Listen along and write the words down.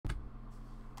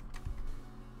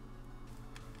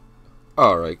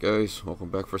Alright guys,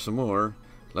 welcome back for some more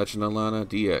Legend of Lana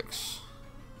DX.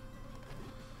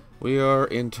 We are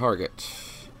in Target.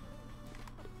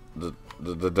 The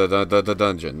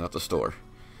dungeon, not the store.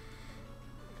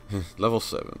 Level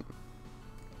 7.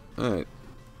 Alright.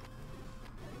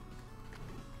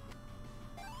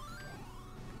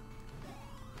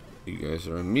 You guys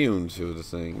are immune to the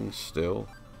things still.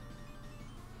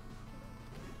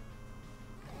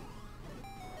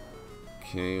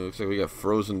 Okay, looks like we got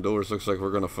frozen doors. Looks like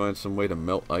we're gonna find some way to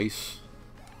melt ice.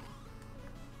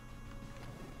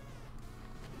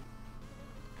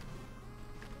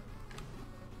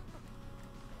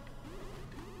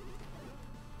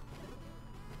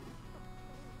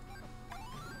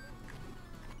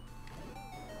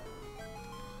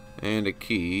 And a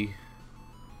key.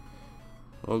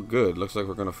 Oh good, looks like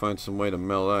we're gonna find some way to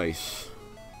melt ice.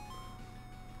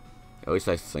 At least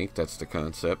I think that's the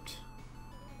concept.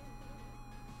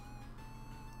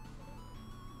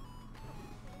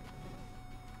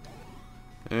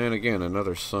 And again,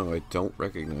 another song I don't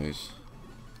recognize.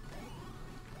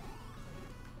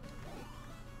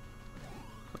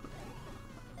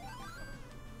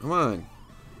 Come on.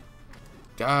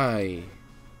 Die.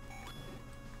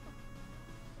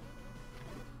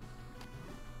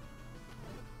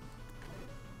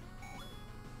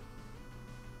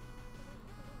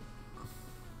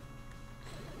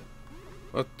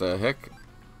 What the heck?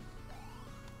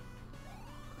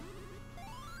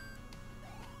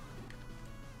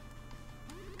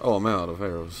 Oh, I'm out of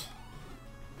arrows.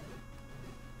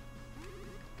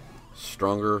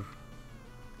 Stronger.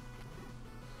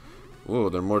 Whoa,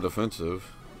 they're more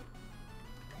defensive.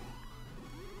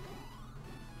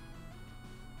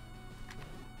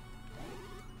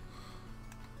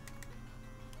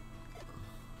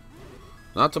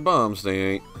 Not to bombs,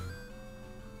 they ain't.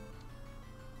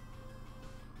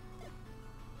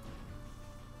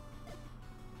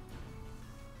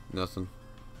 Nothing.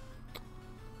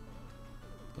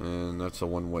 And that's a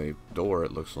one-way door,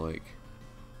 it looks like.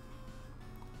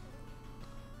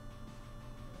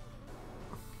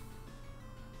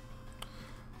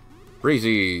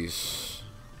 Breezies.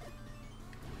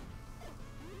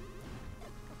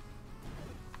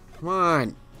 Come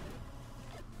on.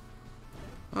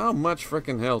 How much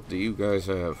frickin' health do you guys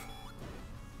have?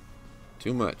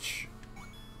 Too much.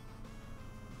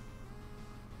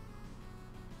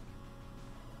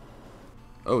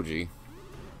 Oh, gee.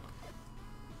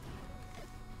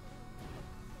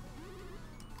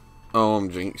 Oh, I'm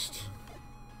jinxed.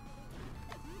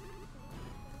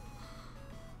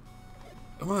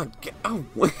 Come on, get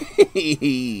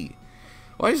away!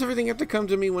 Why does everything have to come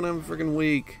to me when I'm freaking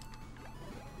weak?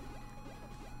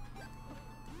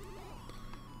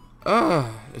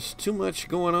 There's too much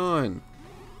going on.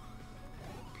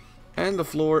 And the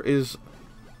floor is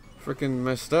freaking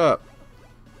messed up.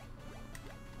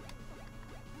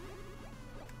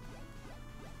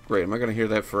 Great, am I gonna hear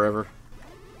that forever?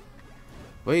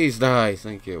 Please die,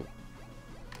 thank you.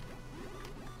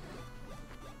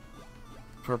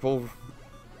 Purple.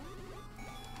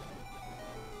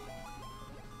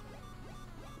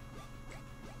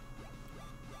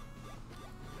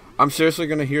 I'm seriously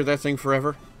gonna hear that thing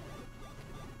forever?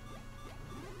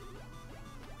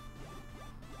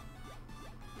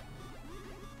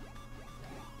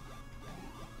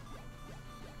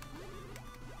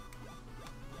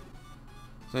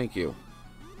 Thank you.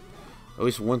 At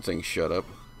least one thing shut up.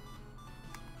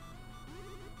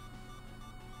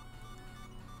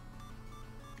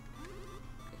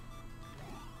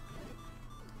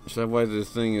 Is that why the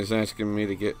thing is asking me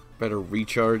to get better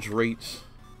recharge rates?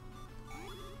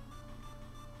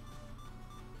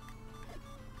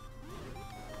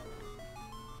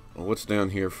 Well, what's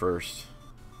down here first?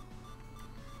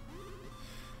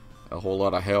 A whole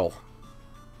lot of hell.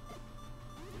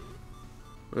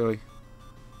 Really?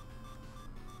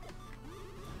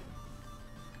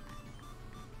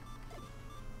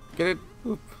 Get it?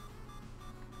 Whoop.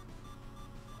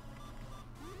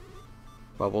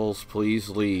 Bubbles, please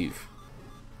leave.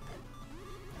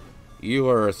 You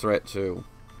are a threat too.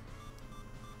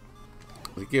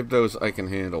 The Gibdos I can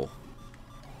handle.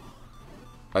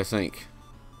 I think.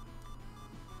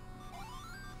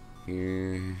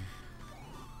 Here.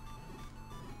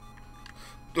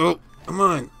 Oh, come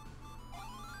on.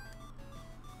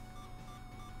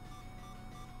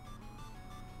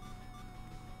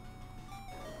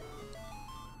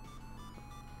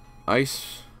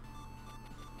 Ice.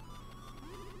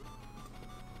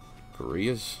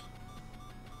 Korea's.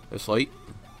 This light.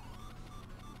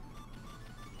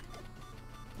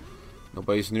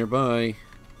 Nobody's nearby.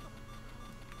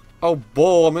 Oh,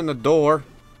 bull, I'm in the door.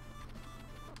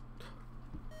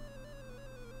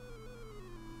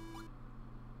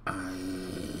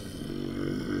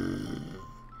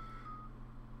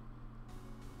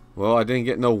 Well, I didn't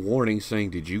get no warning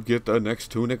saying, did you get the next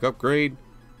tunic upgrade?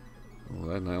 Well,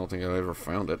 then I don't think I ever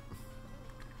found it.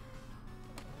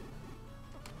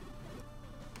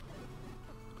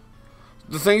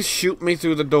 The things shoot me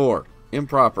through the door.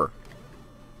 Improper.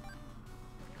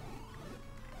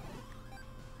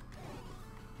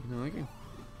 You know, I can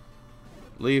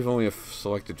leave only a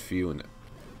selected few in it.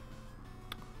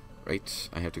 Right,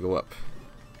 I have to go up.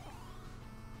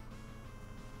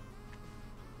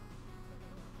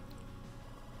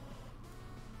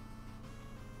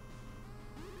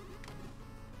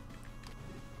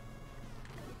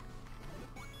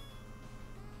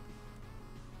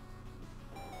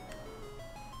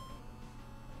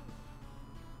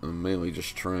 I'm mainly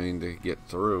just trying to get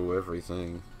through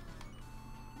everything.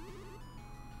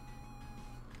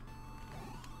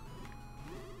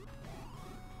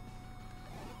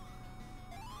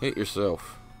 Hit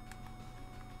yourself.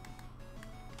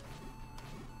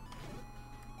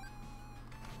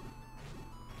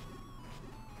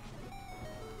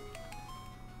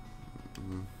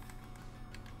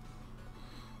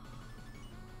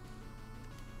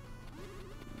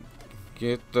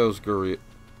 Get those gorilla.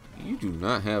 You do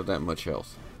not have that much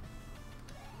health.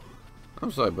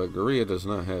 I'm sorry, but Gorilla does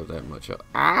not have that much health.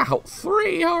 Ow!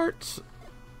 3 hearts!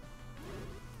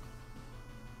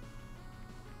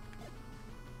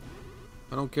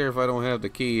 I don't care if I don't have the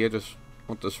key, I just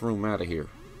want this room out of here.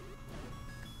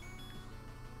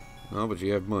 No, but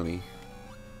you have money.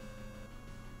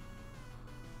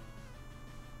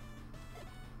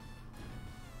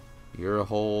 You're a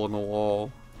hole in the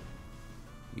wall.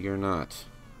 You're not.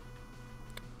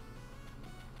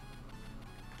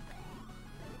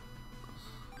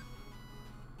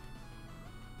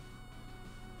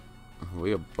 Are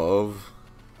we above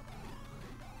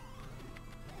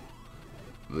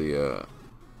the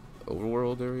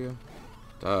overworld area?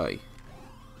 Die.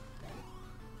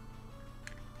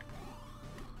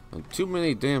 And too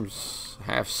many damn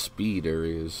half speed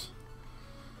areas.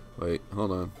 Wait,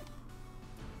 hold on.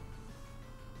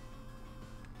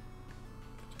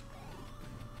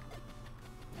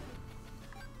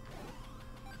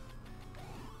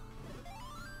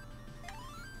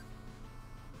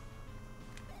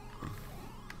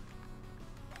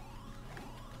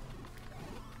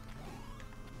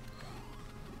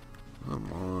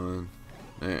 Come on.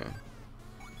 There.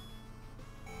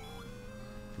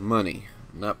 Money.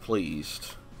 Not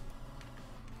pleased.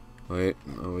 Wait,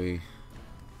 are we...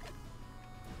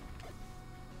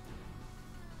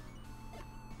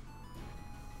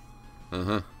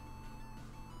 Uh-huh.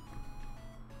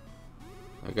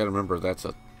 I gotta remember that's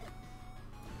a...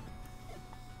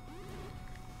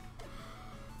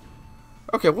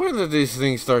 Okay, when did these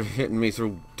things start hitting me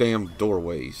through damn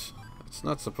doorways? It's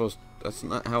not supposed... That's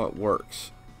not how it works.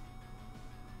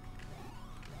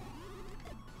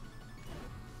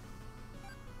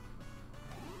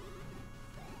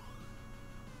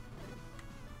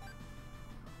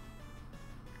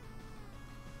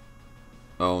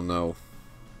 Oh no.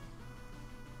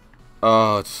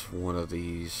 Oh, it's one of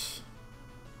these.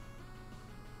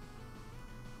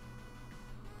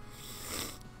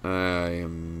 I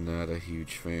am not a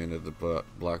huge fan of the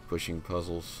block pushing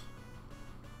puzzles.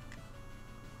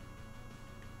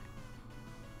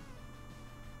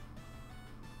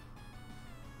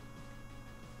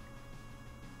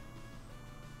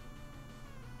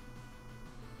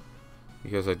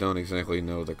 Because I don't exactly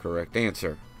know the correct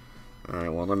answer.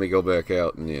 Alright, well, let me go back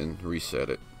out and then reset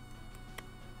it.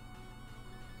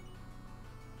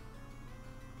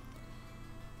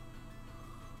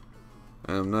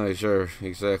 I'm not sure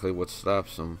exactly what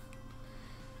stops them.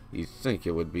 You'd think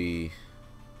it would be...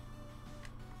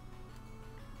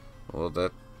 Well,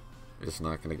 that is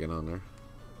not going to get on there.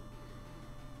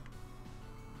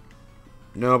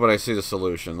 No, but I see the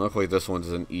solution. Luckily, this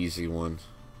one's an easy one.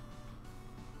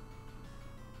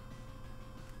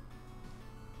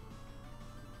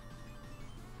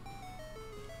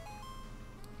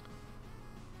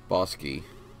 Boss key.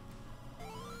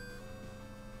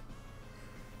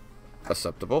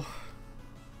 Acceptable.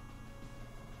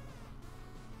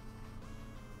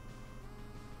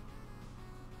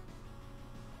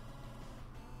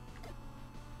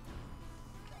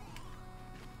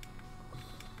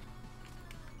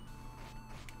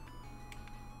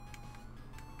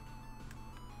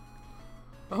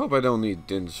 I hope I don't need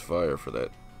Din's fire for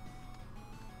that.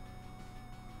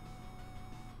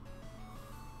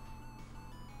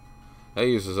 That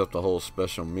uses up the whole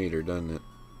special meter, doesn't it?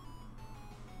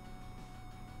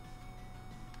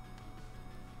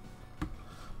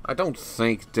 I don't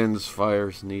think Din's fire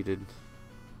is needed.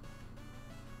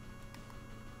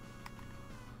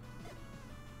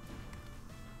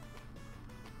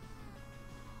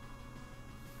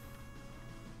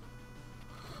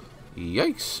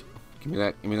 Yikes. Give me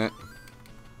that. Give me that.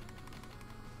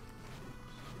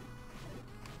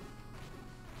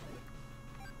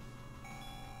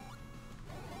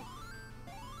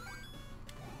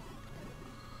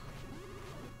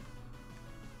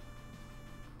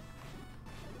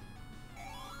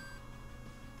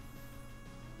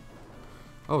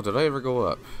 Oh, did I ever go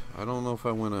up? I don't know if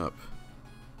I went up.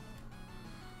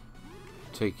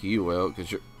 Take you out because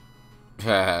you're...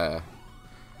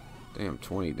 Damn,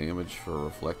 20 damage for a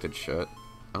reflected shot.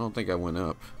 I don't think I went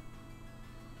up.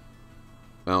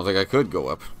 I don't think I could go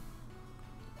up.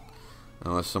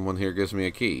 Unless someone here gives me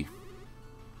a key.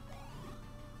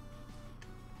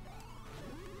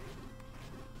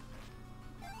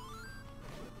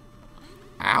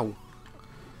 Ow.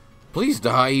 Please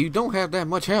die. You don't have that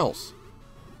much health.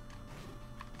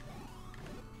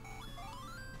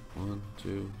 1,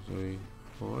 2, 3,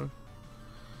 4.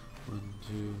 1,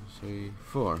 2, 3,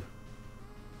 4.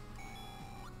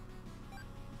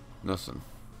 Nothing.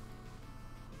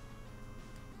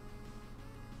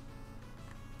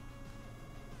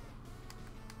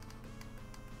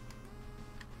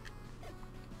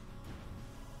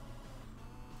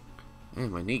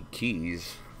 Damn, I need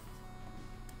keys.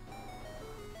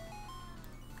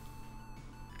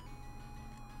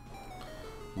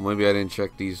 Maybe I didn't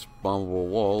check these bombable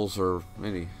walls or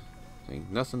anything.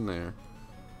 Nothing there.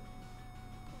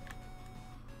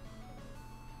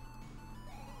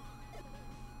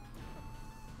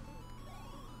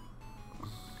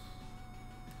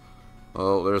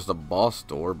 Oh, there's the boss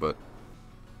door, but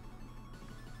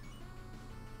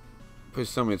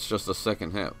please tell me it's just the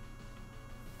second half.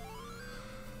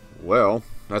 Well,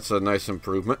 that's a nice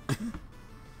improvement.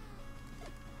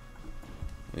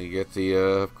 You get the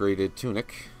upgraded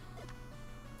tunic.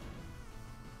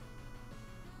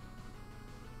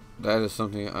 That is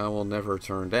something I will never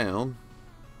turn down.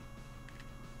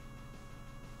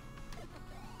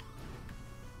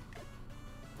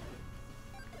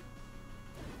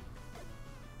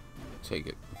 Take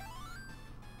it.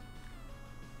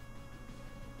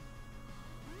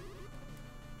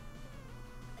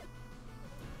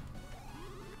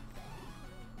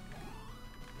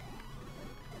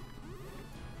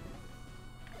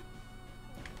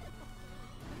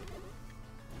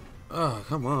 Oh,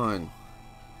 come on.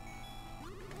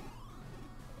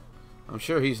 I'm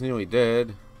sure he's nearly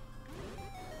dead.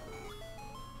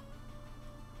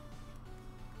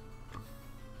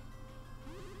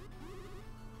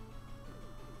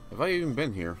 Have I even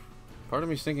been here? Part of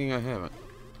me's thinking I haven't.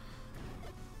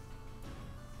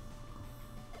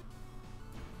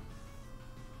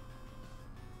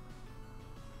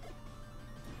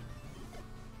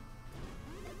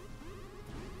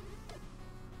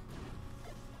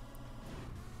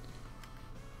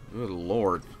 Good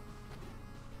lord.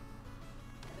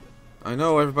 I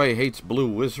know everybody hates blue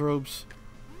wizrobes.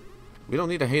 We don't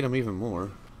need to hate them even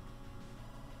more.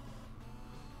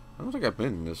 I don't think I've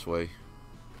been this way.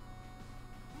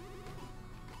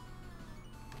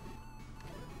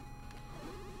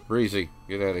 Breezy,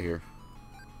 get out of here.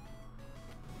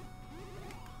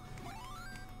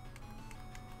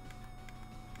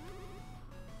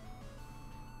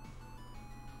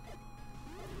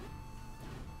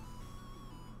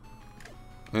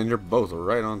 And you're both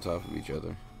right on top of each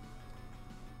other.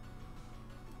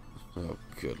 Oh,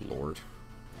 good lord.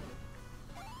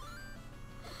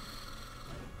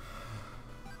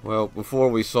 Well, before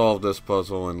we solve this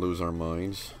puzzle and lose our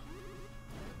minds,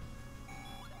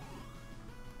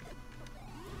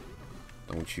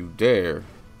 don't you dare.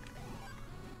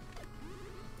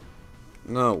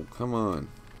 No, come on.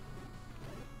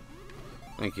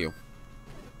 Thank you.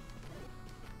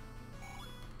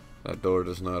 That door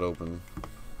does not open.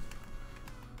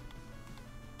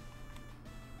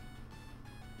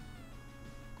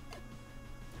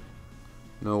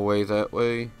 No way that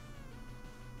way.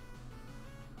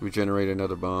 Regenerate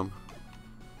another bomb.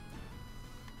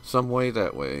 Some way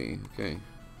that way. Okay.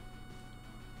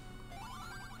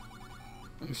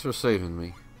 Thanks for saving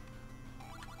me.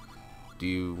 Do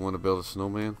you want to build a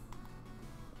snowman?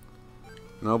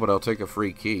 No, but I'll take a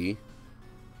free key.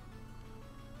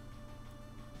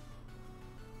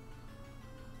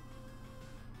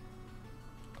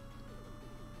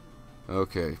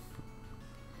 Okay.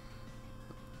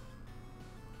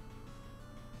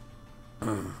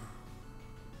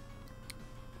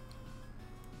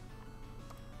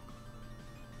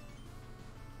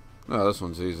 No, this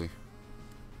one's easy.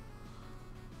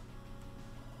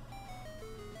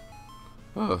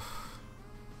 Oh.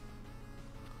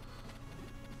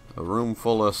 A room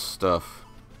full of stuff.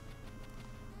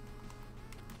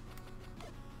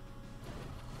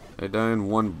 They die in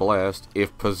one blast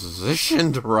if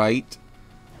positioned right.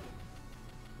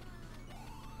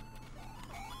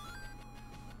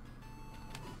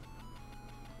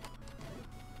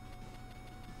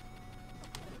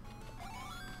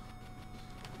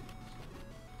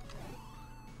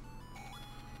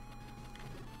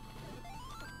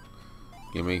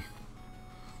 Gimme.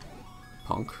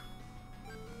 Punk.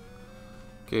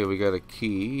 Okay, we got a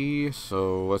key,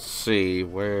 so let's see,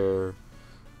 where...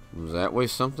 Was that way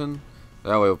something?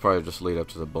 That way will probably just lead up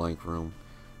to the blank room.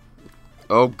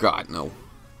 Oh god, no.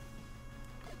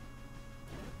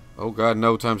 Oh god,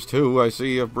 no, times 2, I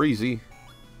see a breezy.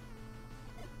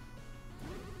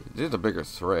 It is a bigger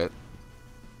threat.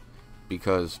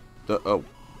 Because, oh,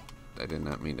 I did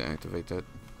not mean to activate that.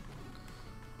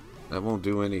 That won't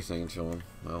do anything to him.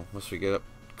 Well, once we get up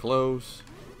close.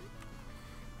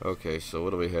 Okay, so what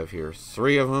do we have here?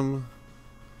 3 of them.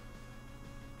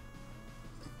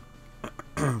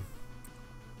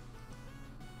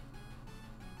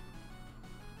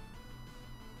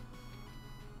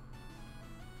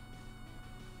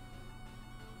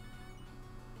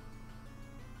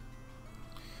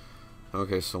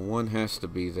 Okay, so one has to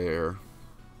be there.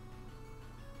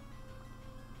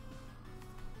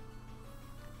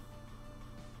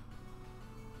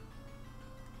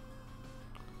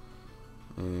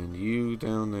 And you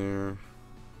down there.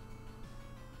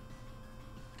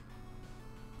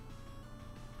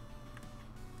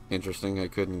 Interesting, I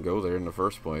couldn't go there in the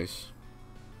first place.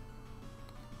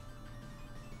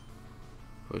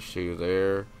 Push you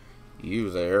there. You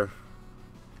there.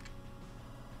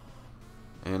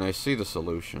 And I see the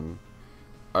solution.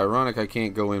 Ironic I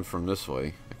can't go in from this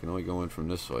way. I can only go in from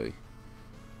this way.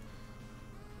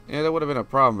 Yeah, that would have been a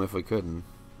problem if we couldn't.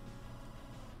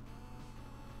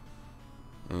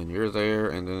 And you're there,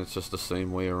 and then it's just the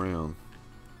same way around.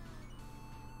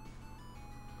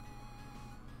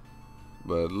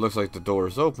 But it looks like the door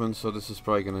is open, so this is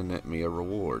probably going to net me a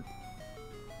reward.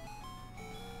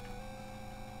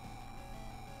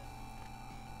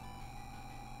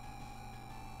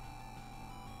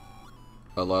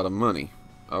 A lot of money.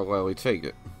 I'll gladly take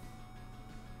it.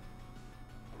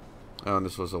 Oh, and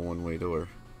this was a one-way door.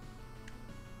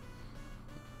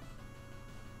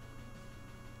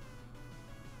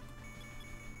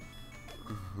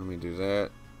 Let me do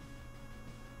that.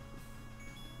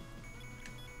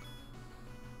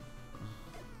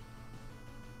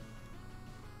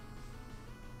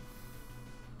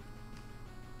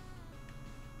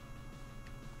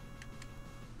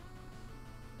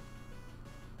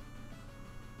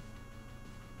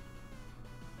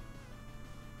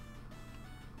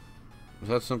 Was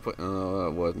that some point? No,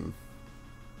 that wasn't.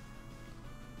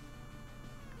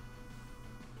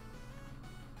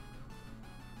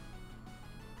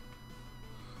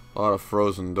 A lot of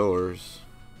frozen doors.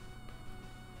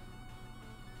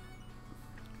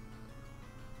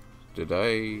 Did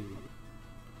I?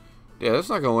 Yeah, that's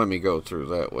not gonna let me go through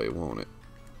that way, won't it?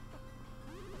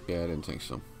 Yeah, I didn't think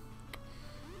so.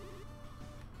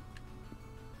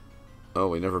 Oh,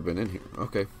 we never been in here.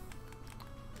 Okay.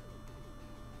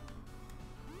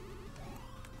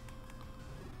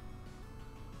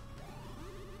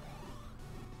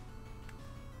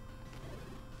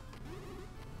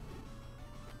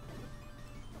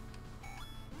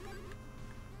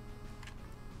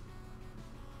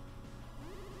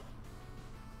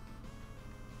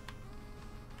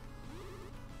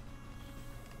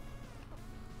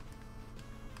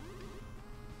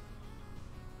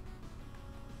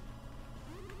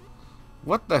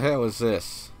 What the hell is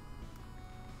this?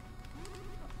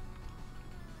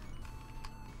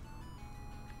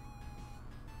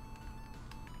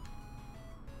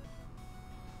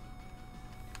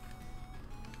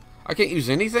 I can't use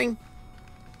anything?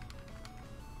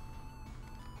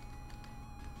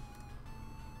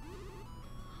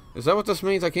 Is that what this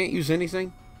means? I can't use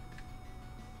anything?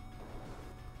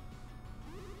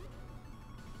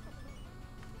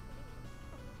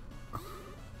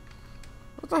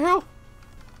 What the hell?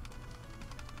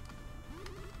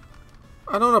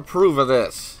 I don't approve of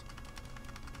this.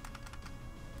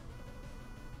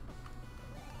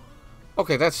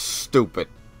 Okay, that's stupid.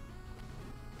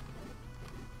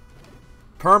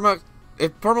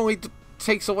 It permanently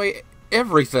takes away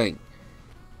everything.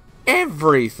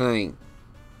 Everything.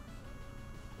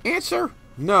 Answer?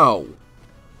 No.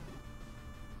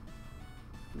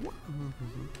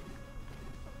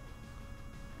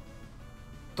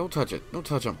 Don't touch it. Don't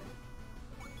touch him.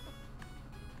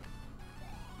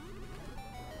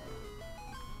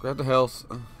 Grab the health.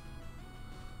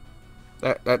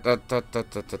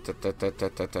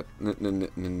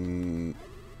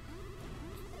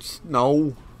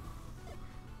 No.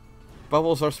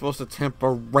 Bubbles are supposed to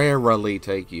temporarily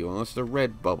take you. Unless they're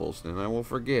red bubbles, then I will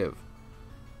forgive.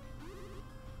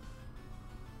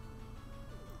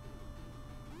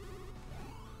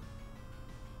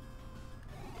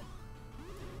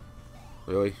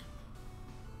 Really?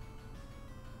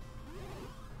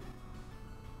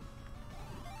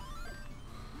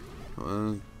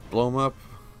 Blow them up.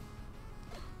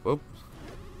 Whoop.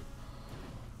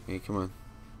 Hey, come on.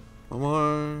 One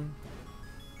more.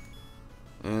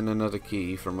 And another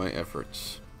key for my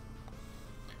efforts.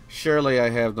 Surely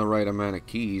I have the right amount of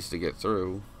keys to get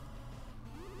through.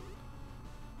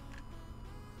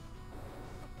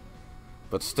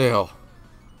 But still.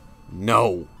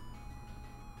 No.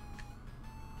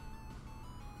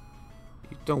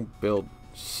 You don't build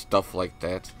stuff like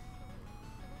that.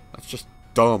 That's just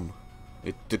dumb.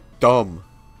 It's dumb.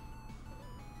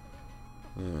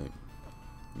 Alright.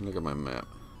 Look at my map.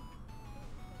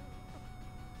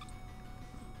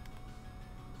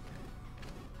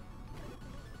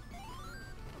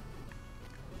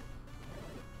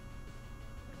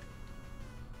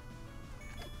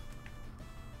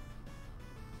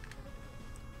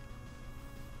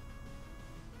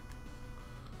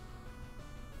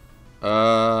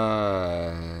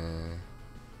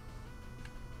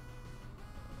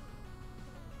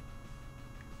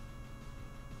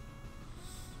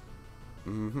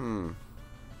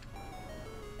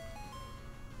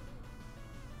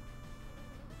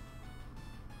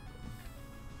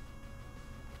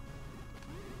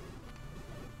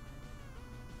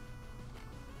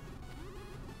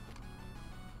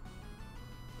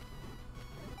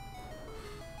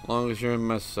 As long as you're in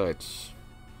my sights.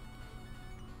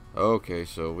 Okay,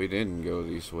 so we didn't go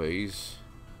these ways.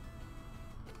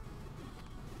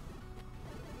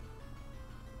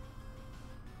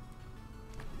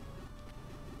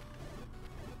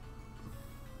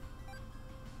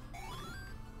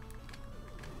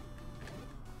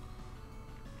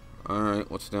 Alright,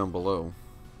 what's down below?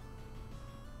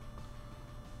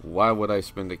 Why would I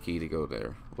spend a key to go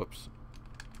there? Whoops.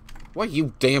 What,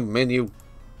 you damn menu?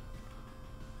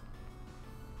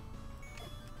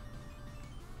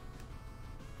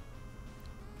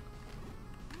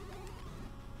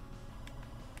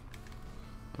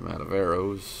 I'm out of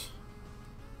arrows.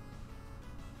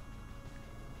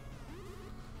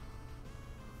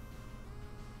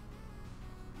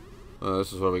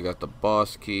 This is where we got the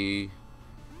boss key.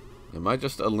 Am I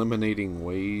just eliminating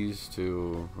ways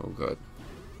to... Oh god.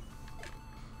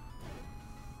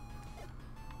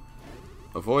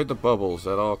 Avoid the bubbles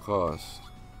at all costs.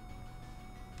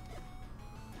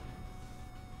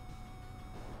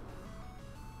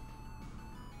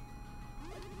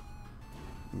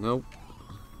 Nope.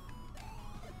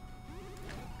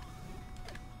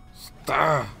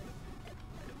 Stop!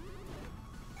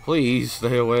 Please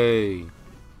stay away.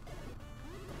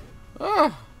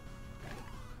 Ah!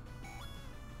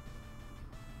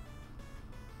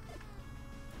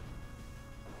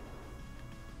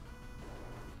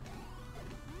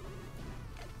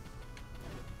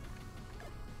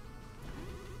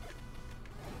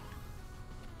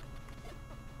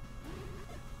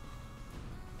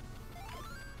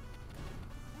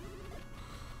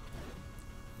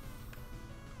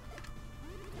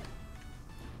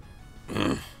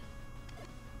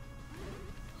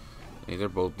 Hey, they're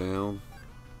both down.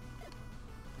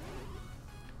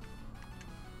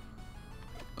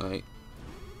 Alright.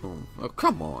 Boom. Oh,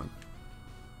 come on.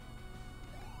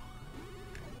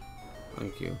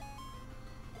 Thank you.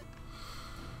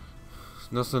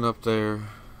 There's nothing up there.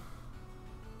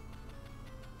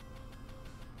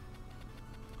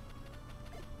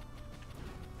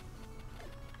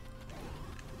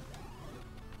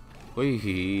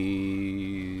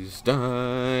 Please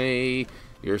die.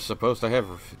 You're supposed to have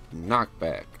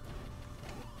knockback.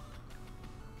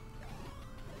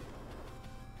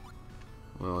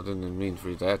 Well, I didn't mean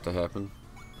for that to happen.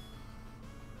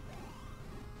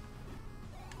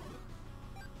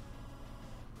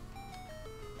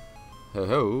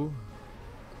 Ho-ho.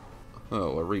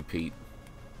 Oh, a repeat.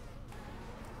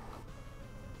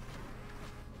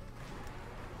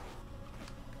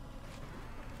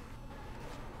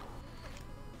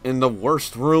 In the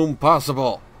worst room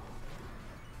possible.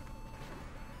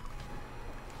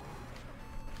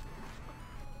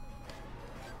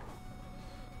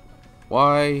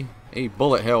 Why a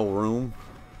bullet hell room?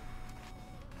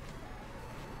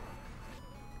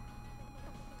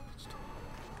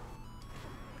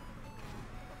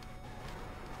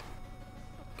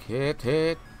 Get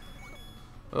it.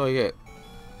 Oh, yeah.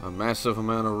 A massive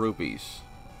amount of rupees.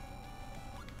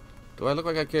 Do I look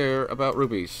like I care about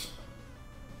rupees?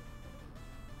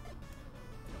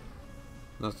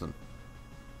 Nothing.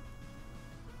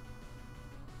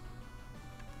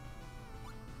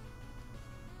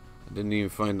 I didn't even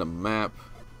find the map.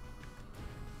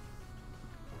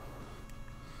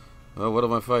 Oh, what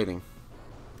am I fighting?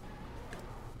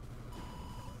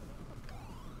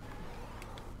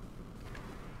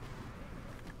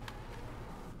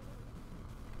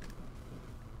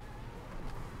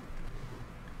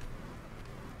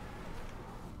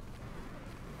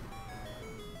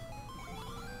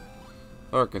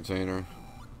 Our container.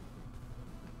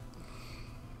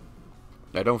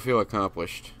 I don't feel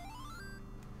accomplished.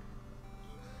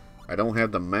 I don't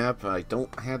have the map. I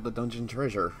don't have the dungeon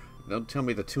treasure. Don't tell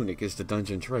me the tunic is the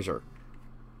dungeon treasure.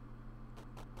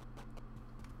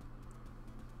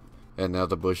 And now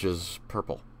the bush is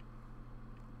purple.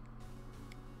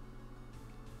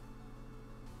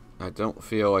 I don't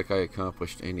feel like I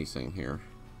accomplished anything here.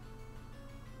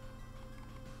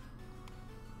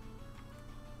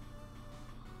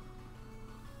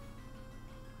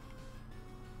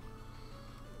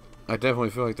 I definitely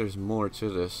feel like there's more to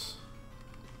this.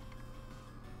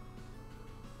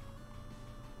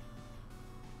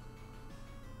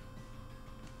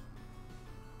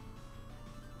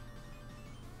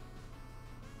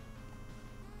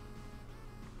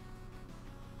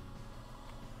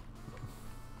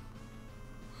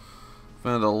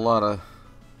 Found a lot of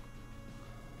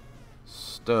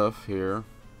stuff here.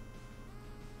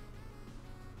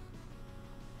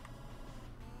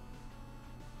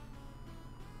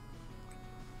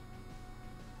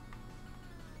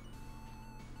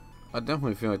 I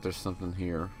definitely feel like there's something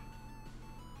here.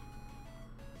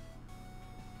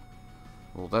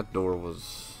 Well, that door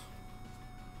was...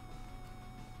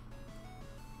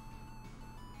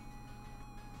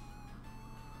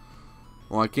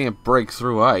 Well, I can't break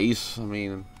through ice. I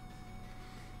mean...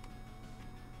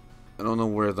 I don't know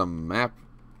where the map...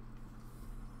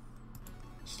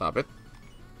 Stop it.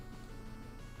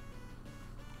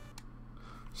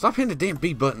 Stop hitting the damn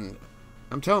B button.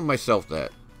 I'm telling myself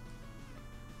that.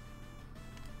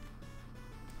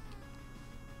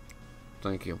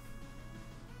 Thank you.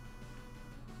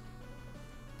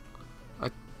 I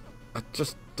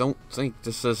just don't think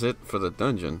this is it for the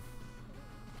dungeon.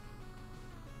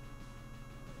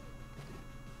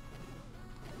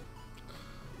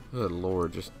 Good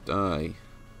Lord, just die.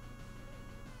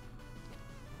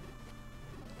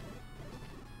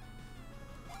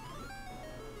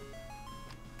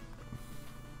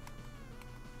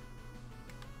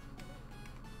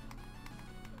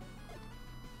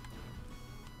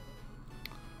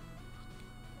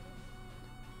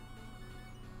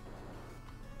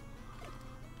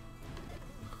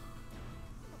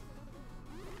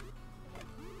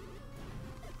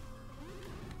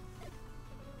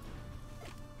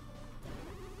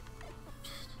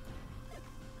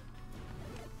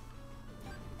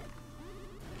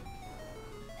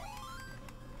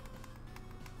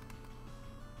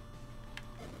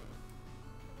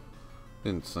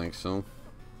 Didn't think so.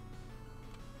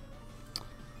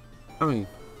 I mean...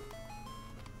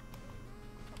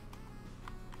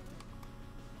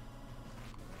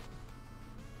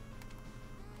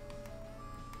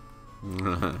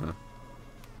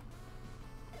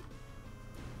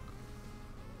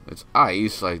 It's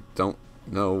ice. I don't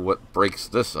know what breaks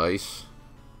this ice.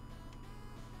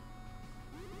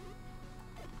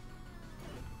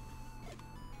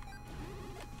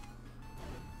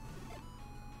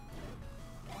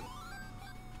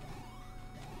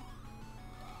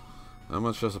 How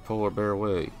much does a polar bear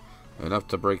weigh? Enough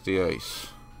to break the ice.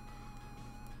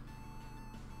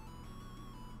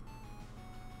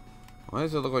 Why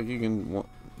does it look like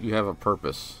you have a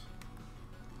purpose?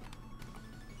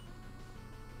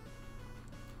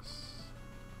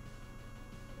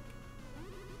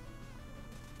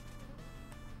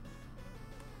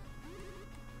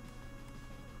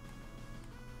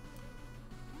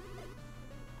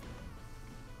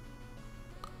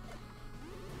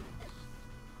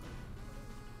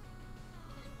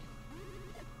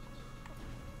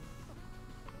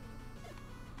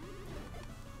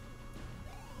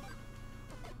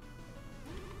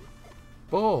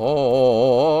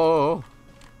 Oh!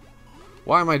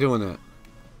 Why am I doing that?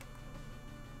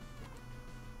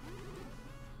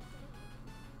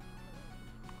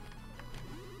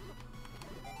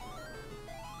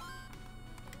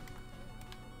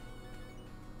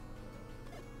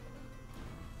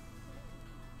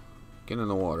 Get in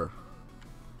the water.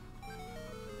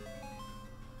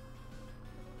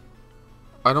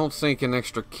 I don't think an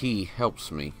extra key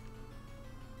helps me.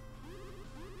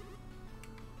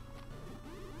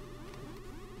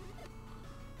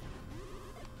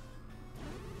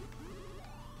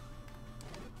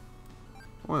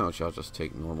 Why don't y'all just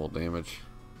take normal damage?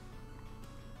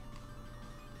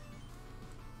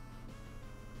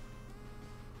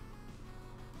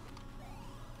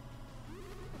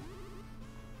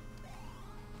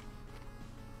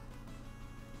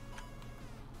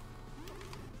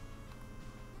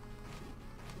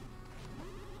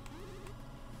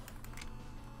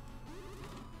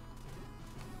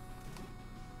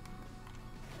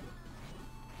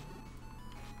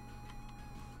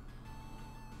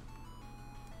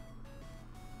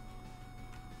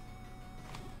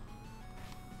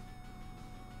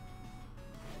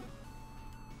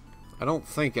 I don't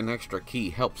think an extra key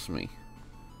helps me.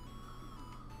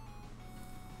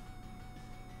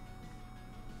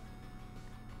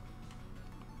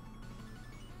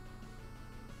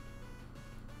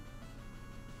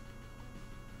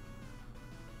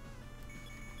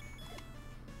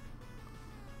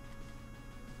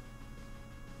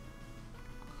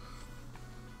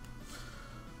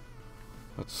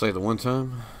 Let's say the one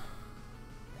time.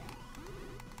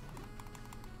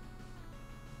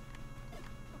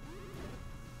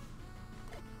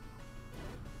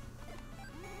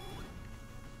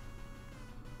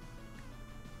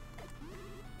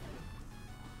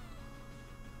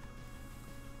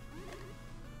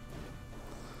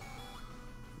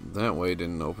 That way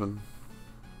didn't open.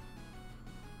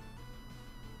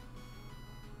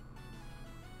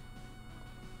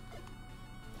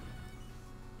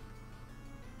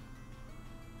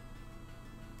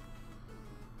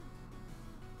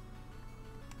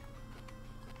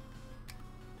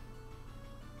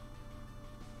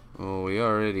 Oh, we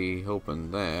already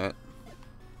opened that.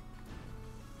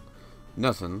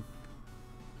 Nothing.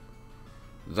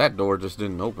 That door just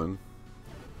didn't open.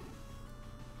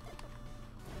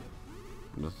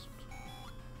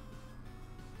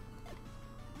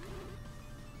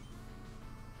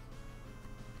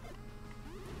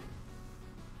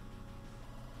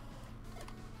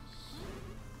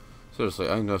 Seriously,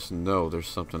 I just know there's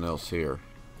something else here.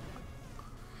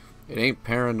 It ain't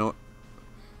paranoia.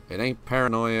 It ain't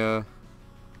paranoia.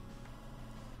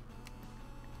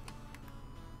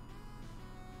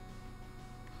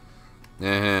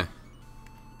 Nah.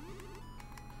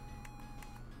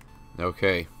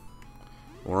 Okay.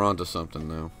 We're on to something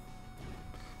now.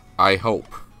 I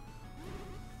hope.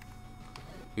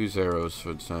 Use arrows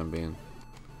for the time being.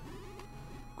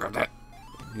 Grab that.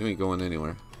 You ain't going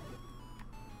anywhere.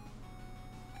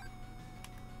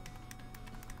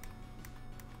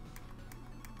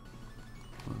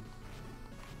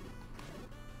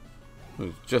 It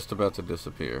was just about to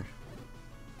disappear.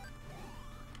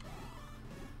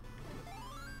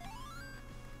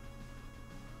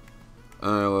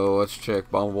 Well, let's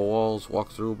check bombable walls,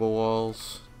 walk-throughable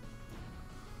walls.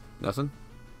 Nothing?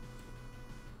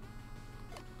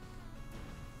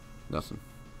 Nothing.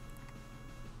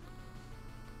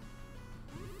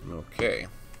 Okay.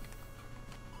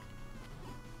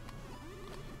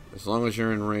 As long as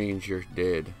you're in range, you're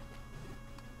dead.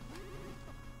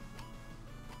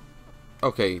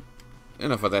 Okay,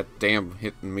 enough of that damn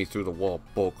hitting me through the wall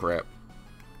bullcrap.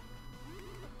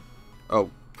 Oh,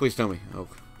 please tell me. Oh,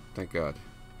 thank God.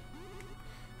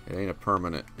 It ain't a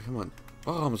permanent. Come on.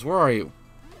 Bombs, where are you?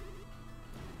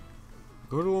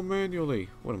 Go to them manually.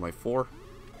 What am I, 4?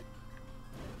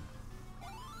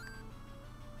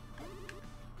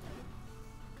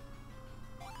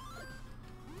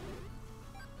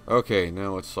 Okay,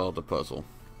 now let's solve the puzzle.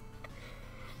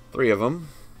 3 of them.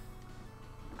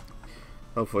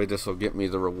 Hopefully this will get me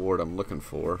the reward I'm looking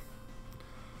for.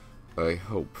 I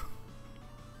hope.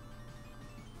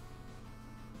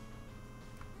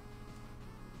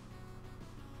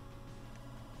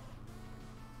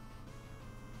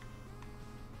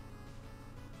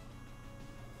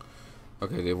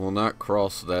 Okay, they will not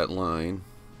cross that line.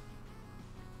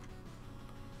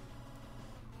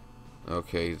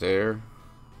 Okay, there.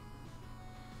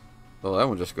 Well, that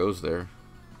one just goes there.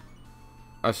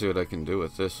 I see what I can do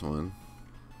with this one.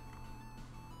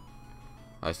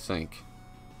 I think.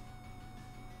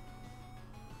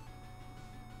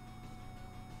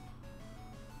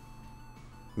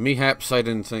 Mehaps I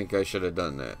didn't think I should have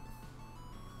done that.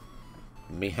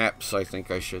 Mehaps I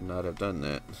think I should not have done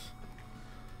that.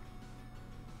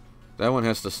 That one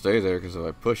has to stay there because if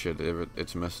I push it,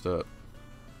 it's messed up.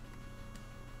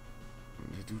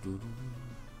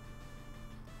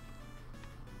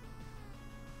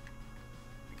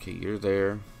 Okay, you're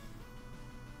there.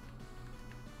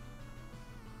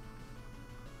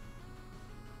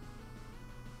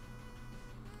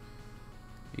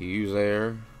 You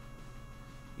there.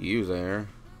 You there.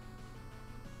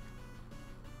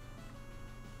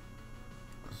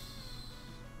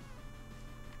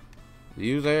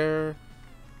 You there.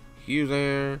 You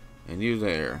there. And you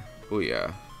there.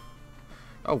 Booyah.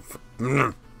 Oh,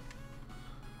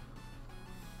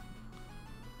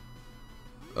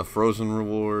 a frozen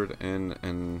reward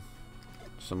and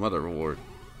some other reward.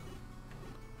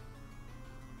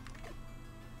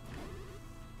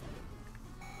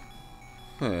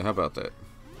 Hey, how about that?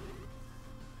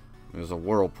 There's a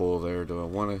whirlpool there. Do I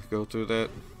want to go through that?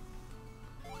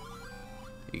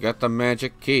 You got the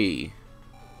magic key.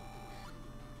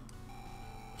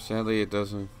 Sadly, it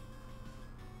doesn't.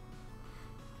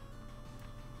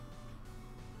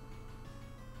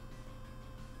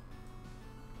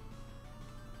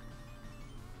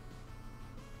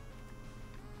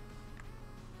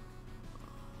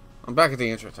 I'm back at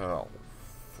the entrance. Oh,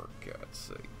 for God's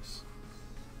sakes.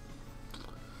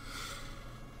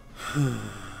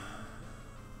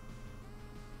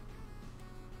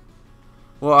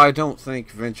 Well, I don't think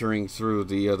venturing through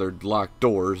the other locked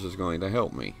doors is going to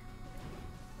help me.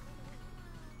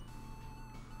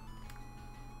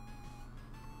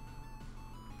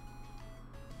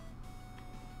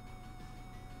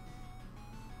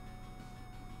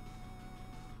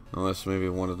 Unless maybe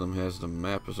one of them has the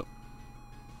map as a...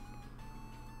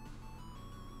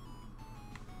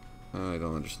 I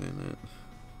don't understand that.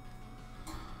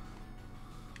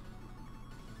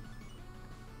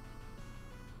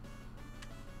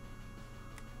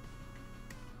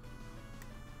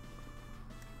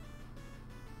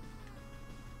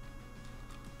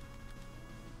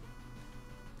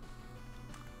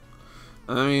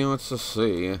 I mean, let's just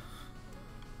see.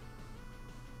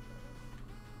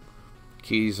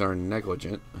 Keys are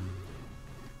negligent.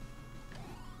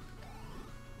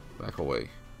 Back away.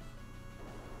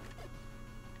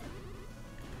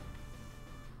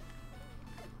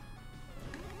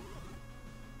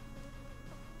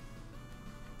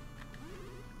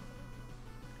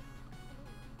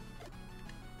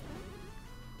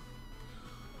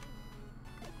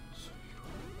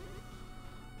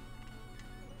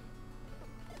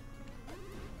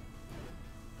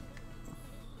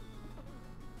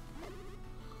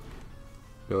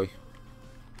 Really?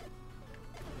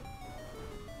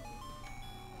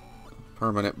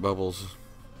 Permanent bubbles.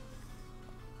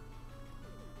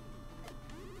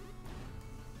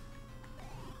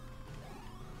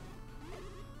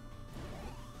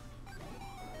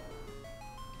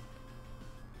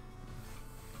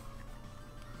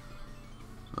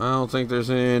 I don't think there's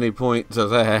any point to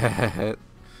that.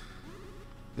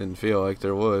 Didn't feel like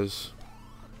there was.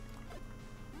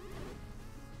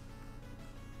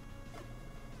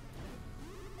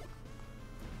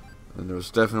 And there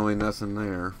was definitely nothing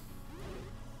there.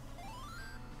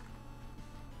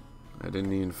 I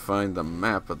didn't even find the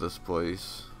map of this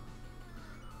place.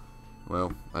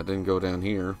 Well, I didn't go down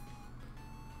here.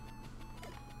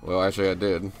 Well, actually I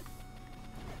did.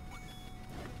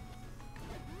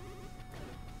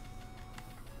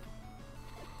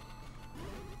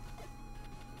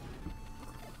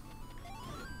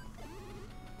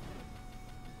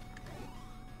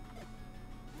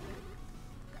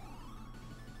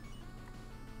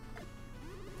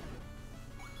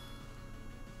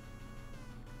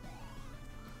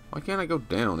 Why can't I go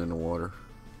down in the water?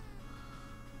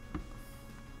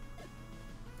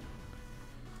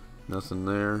 Nothing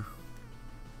there.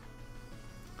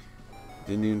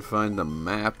 Didn't even find the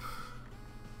map.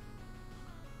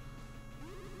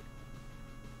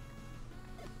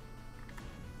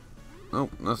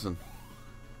 Nope, nothing.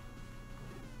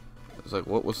 It's like,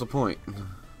 what was the point?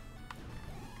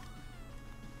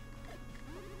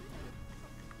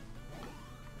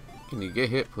 Can you get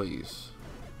hit, please?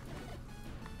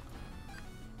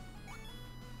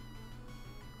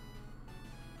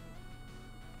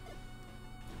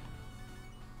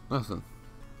 Nothing.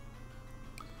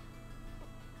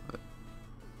 I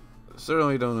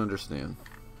certainly don't understand.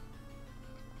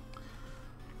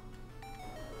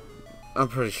 I'm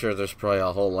pretty sure there's probably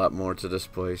a whole lot more to this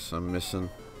place I'm missing.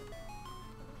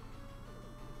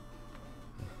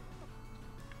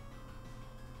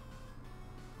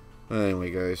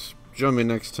 Anyway, guys, join me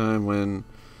next time when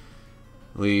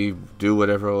we do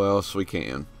whatever else we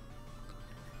can.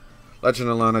 Legend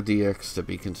of Lana DX to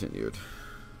be continued.